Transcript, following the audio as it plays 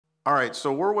All right,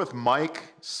 so we're with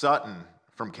Mike Sutton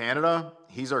from Canada.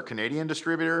 He's our Canadian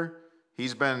distributor.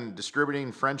 He's been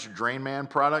distributing French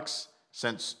Drainman products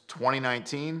since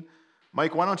 2019.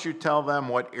 Mike, why don't you tell them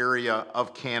what area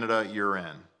of Canada you're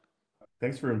in?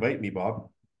 Thanks for inviting me, Bob.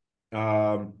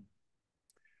 Um,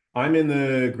 I'm in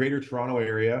the Greater Toronto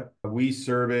area. We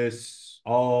service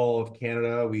all of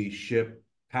Canada. We ship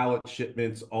pallet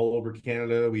shipments all over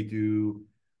Canada. We do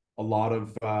a lot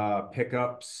of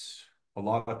pickups. A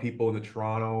lot of people in the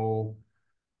Toronto,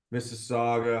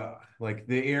 Mississauga, like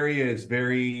the area is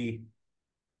very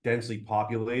densely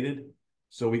populated.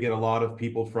 So we get a lot of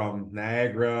people from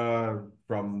Niagara,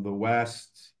 from the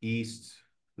west, east,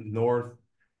 north.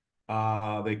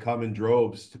 They come in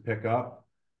droves to pick up.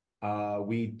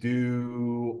 We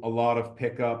do a lot of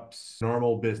pickups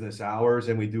normal business hours,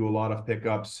 and we do a lot of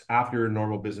pickups after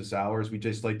normal business hours. We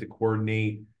just like to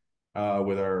coordinate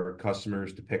with our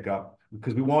customers to pick up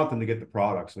because we want them to get the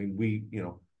products. I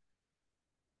mean,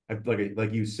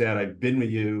 like you said, I've been with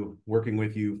you, working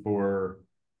with you for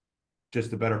just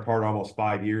the better part almost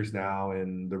 5 years now,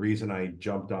 and the reason I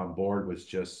jumped on board was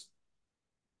just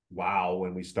wow.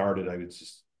 When we started, I was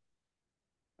just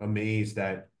amazed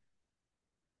that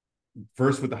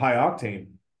first with the high octane,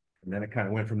 and then it kind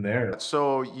of went from there.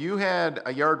 So you had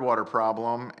a yard water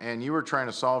problem and you were trying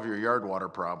to solve your yard water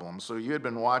problem. So you had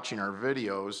been watching our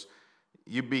videos.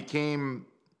 You became,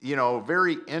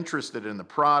 very interested in the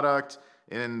product,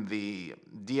 in the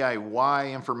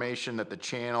DIY information that the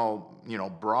channel,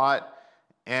 brought.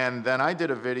 And then I did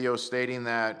a video stating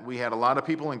that we had a lot of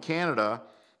people in Canada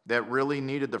that really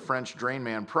needed the French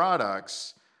Drainman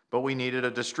products, but we needed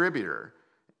a distributor.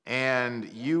 And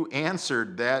you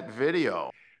answered that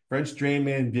video. French Drain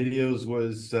Man videos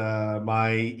was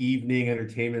my evening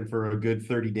entertainment for a good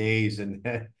 30 days. And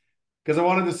because I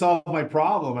wanted to solve my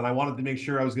problem and I wanted to make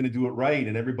sure I was going to do it right.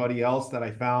 And everybody else that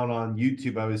I found on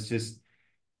YouTube, I was just,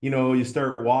 you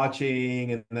start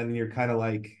watching and then you're kind of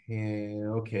like,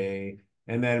 okay.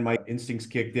 And then my instincts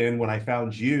kicked in when I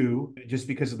found you, just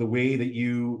because of the way that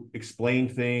you explain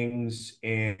things.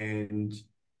 And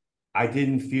I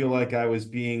didn't feel like I was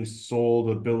being sold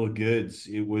a bill of goods.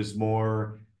 It was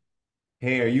more,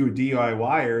 hey, are you a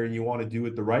DIYer and you want to do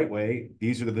it the right way?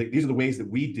 These are the ways that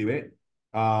we do it.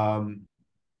 And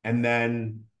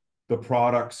then the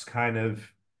products kind of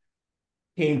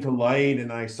came to light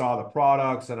and I saw the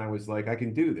products and I was like, I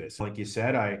can do this. Like you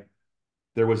said,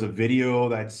 there was a video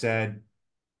that said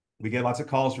we get lots of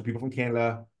calls for people from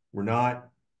Canada. We're not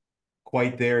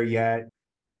quite there yet.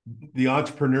 The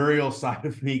entrepreneurial side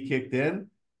of me kicked in.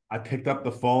 I picked up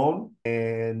the phone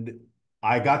and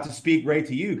I got to speak right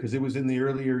to you because it was in the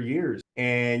earlier years.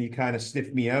 And you kind of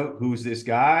sniffed me out. Who's this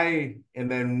guy?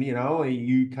 And then,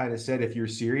 you kind of said, if you're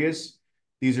serious,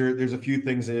 there's a few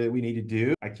things that we need to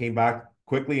do. I came back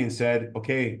quickly and said,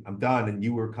 okay, I'm done. And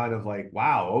you were kind of like,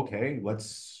 wow, okay,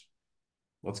 let's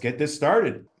get this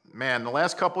started. Man, the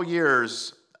last couple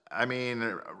years, I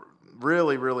mean,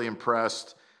 really, really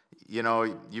impressed.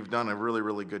 You've done a really,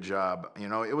 really good job.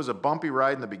 It was a bumpy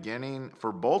ride in the beginning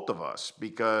for both of us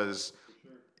because,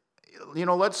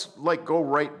 let's go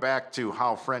right back to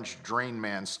how French Drain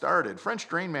Man started. French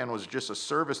Drain Man was just a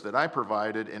service that I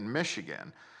provided in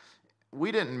Michigan.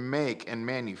 We didn't make and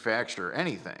manufacture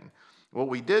anything. What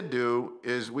we did do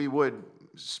is we would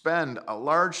spend a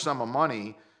large sum of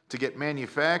money to get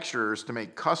manufacturers to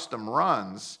make custom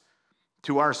runs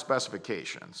to our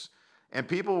specifications. And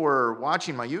people were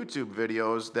watching my YouTube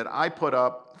videos that I put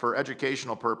up for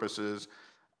educational purposes.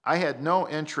 I had no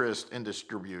interest in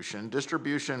distribution.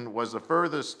 Distribution was the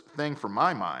furthest thing from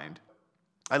my mind.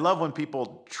 I love when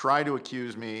people try to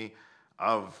accuse me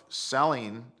of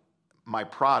selling my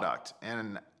product.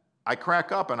 And I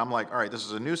crack up and I'm like, all right, this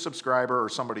is a new subscriber or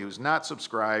somebody who's not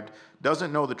subscribed,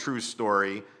 doesn't know the true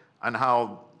story on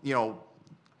how,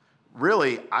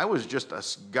 really, I was just a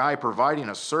guy providing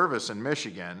a service in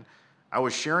Michigan. I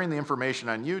was sharing the information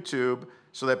on YouTube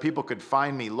so that people could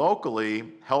find me locally,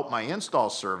 help my install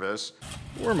service.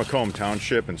 We're Macomb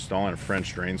Township installing a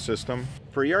French drain system.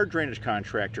 For a yard drainage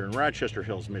contractor in Rochester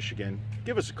Hills, Michigan,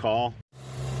 give us a call.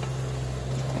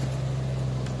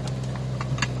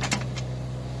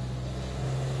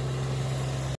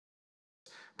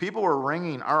 People were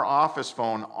ringing our office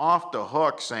phone off the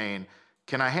hook saying,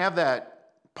 can I have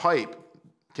that pipe?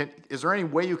 Is there any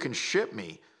way you can ship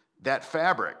me that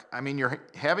fabric? I mean, you're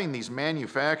having these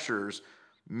manufacturers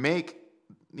make,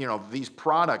 these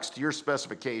products to your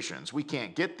specifications. We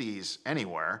can't get these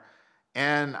anywhere.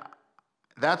 And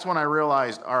that's when I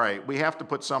realized, all right, we have to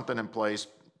put something in place.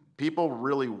 People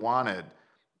really wanted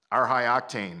our high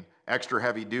octane, extra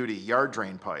heavy duty yard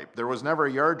drain pipe. There was never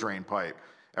a yard drain pipe.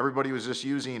 everybody was just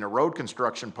using a road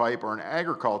construction pipe or an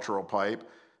agricultural pipe.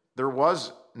 There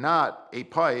was not a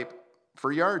pipe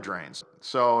for yard drains.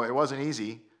 So it wasn't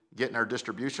easy getting our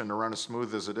distribution to run as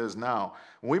smooth as it is now.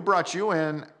 When we brought you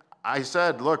in, I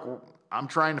said, look, I'm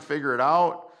trying to figure it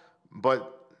out,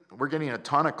 but we're getting a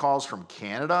ton of calls from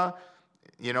Canada.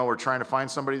 You know, we're trying to find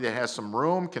somebody that has some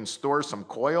room, can store some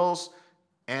coils,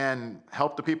 and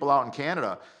help the people out in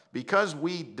Canada. Because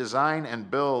we design and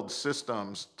build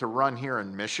systems to run here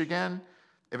in Michigan,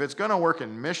 if it's gonna work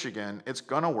in Michigan, it's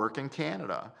gonna work in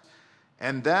Canada.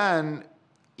 And then,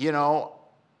 you know,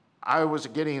 I was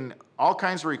getting all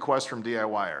kinds of requests from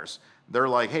DIYers. They're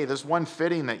like, hey, this one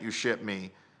fitting that you shipped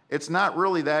me, it's not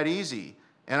really that easy.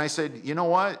 And I said, you know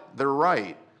what? They're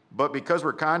right. But because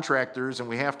we're contractors and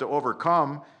we have to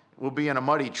overcome, we'll be in a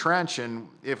muddy trench, and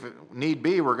if need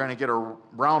be, we're going to get a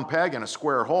round peg in a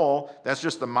square hole. That's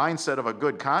just the mindset of a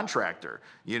good contractor,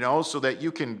 you know, so that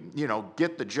you can, you know,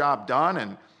 get the job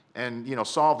done and you know,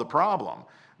 solve the problem.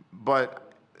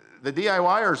 But the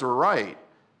DIYers were right.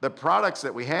 The products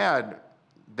that we had,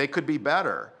 they could be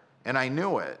better, and I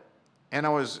knew it. And I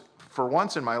was, for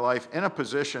once in my life, in a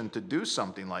position to do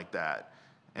something like that.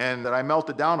 And that I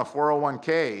melted down a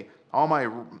 401k, all my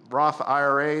Roth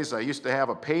IRAs. I used to have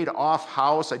a paid off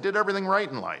house. I did everything right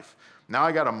in life. Now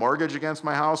I got a mortgage against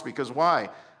my house because why?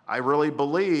 I really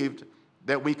believed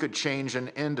that we could change an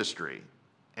industry.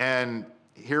 And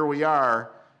here we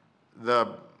are,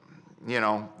 you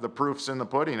know, the proof's in the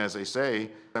pudding, as they say.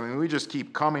 I mean, we just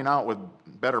keep coming out with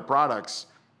better products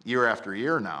year after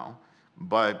year now.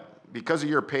 But because of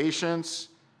your patience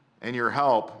and your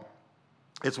help,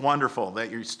 it's wonderful that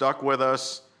you stuck with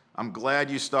us. I'm glad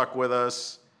you stuck with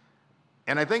us.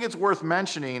 And I think it's worth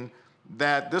mentioning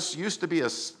that this used to be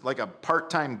like a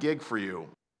part-time gig for you.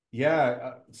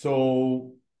 Yeah.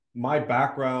 So my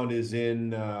background is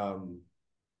in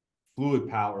fluid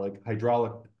power, like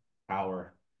hydraulic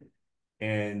power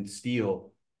and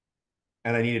steel.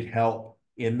 And I needed help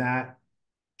in that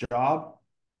job.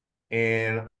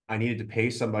 And I needed to pay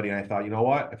somebody. And I thought, you know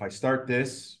what? If I start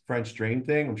this French drain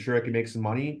thing, I'm sure I can make some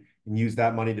money and use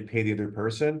that money to pay the other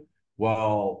person.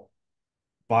 Well,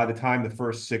 by the time the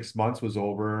first 6 months was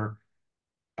over,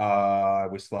 I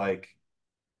was like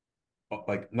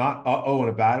not uh-oh in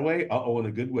a bad way, uh-oh in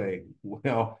a good way.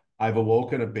 Well, I've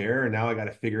awoken a bear and now I got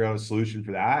to figure out a solution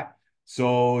for that.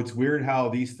 So it's weird how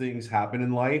these things happen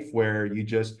in life where you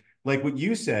just, like what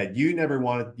you said, you never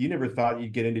thought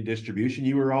you'd get into distribution.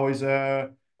 You were always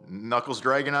Knuckles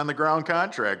dragging on the ground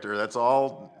contractor. That's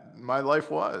all my life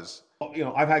was. you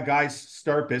know, I've had guys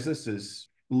start businesses,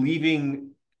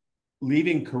 leaving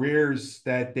careers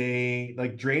that they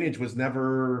like. Drainage was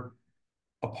never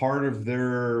a part of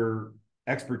their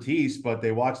expertise, but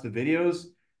they watched the videos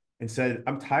and said,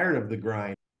 I'm tired of the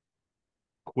grind,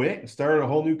 quit and started a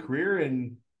whole new career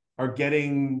and are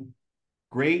getting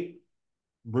great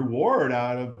reward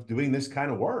out of doing this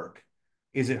kind of work.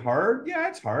 Is it hard? Yeah,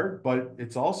 it's hard, but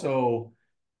it's also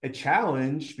a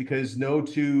challenge because no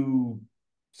two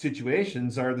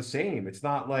situations are the same. It's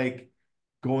not like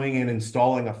going and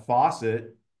installing a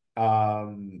faucet.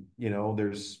 You know,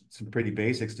 there's some pretty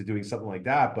basics to doing something like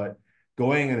that, but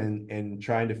going and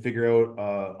trying to figure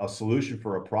out a solution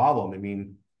for a problem. I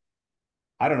mean,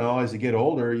 I don't know, as you get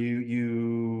older,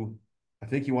 I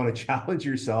think you want to challenge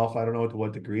yourself. I don't know to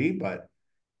what degree, but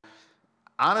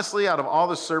Honestly, out of all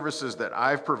the services that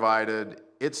I've provided,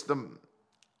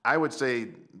 I would say,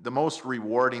 the most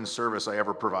rewarding service I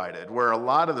ever provided, where a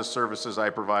lot of the services I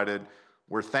provided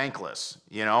were thankless.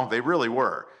 You know, they really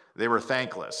were. They were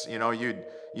thankless. You know, you'd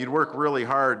work really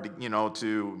hard, you know,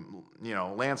 to, you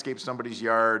know, landscape somebody's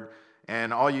yard,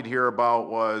 and all you'd hear about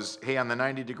was, hey, on the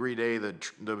 90-degree day,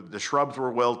 the shrubs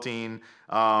were wilting.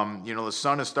 You know, the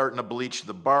sun is starting to bleach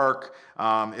the bark.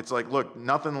 It's like, look,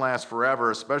 nothing lasts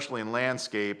forever, especially in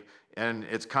landscape, and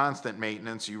it's constant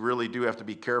maintenance. You really do have to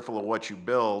be careful of what you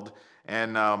build,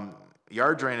 and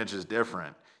yard drainage is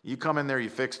different. You come in there, you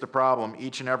fix the problem.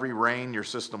 Each and every rain, your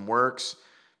system works.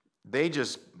 They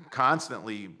just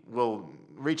constantly will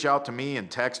reach out to me and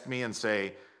text me and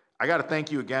say, I got to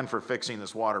thank you again for fixing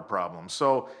this water problem.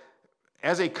 So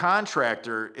as a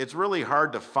contractor, it's really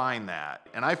hard to find that.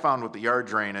 And I found with the yard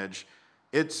drainage,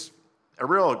 it's a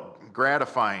real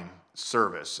gratifying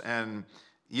service. And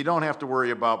you don't have to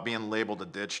worry about being labeled a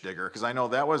ditch digger, because I know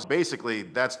that's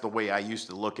the way I used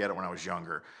to look at it when I was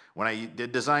younger. When I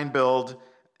did design build,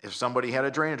 if somebody had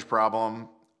a drainage problem,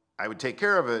 I would take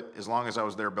care of it as long as I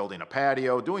was there building a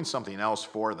patio, doing something else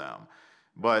for them.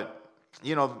 But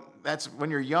you know, that's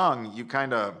when you're young, you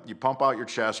pump out your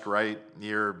chest, right?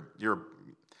 You're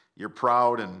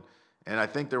proud, and I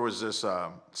think there was this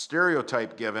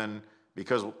stereotype given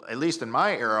Because at least in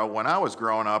my era, when I was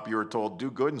growing up, you were told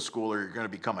do good in school or you're going to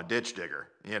become a ditch digger,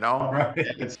 you know?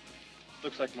 Right.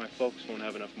 Looks like my folks won't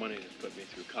have enough money to put me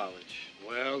through college.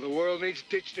 Well, the world needs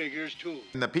ditch diggers too.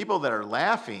 And the people that are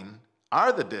laughing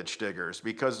are the ditch diggers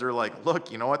because they're like,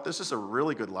 look, you know what? This is a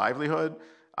really good livelihood.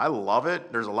 I love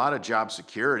it. There's a lot of job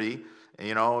security.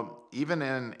 You know, even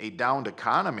in a downed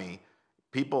economy,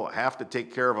 people have to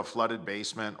take care of a flooded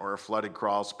basement or a flooded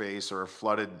crawl space or a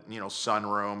flooded,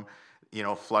 sunroom,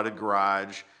 flooded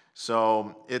garage.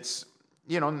 So it's,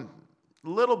 a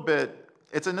little bit,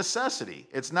 it's a necessity.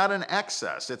 It's not an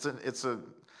excess. It's a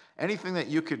anything that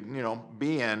you could,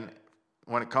 be in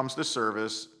when it comes to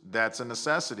service, that's a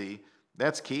necessity.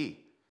 That's key.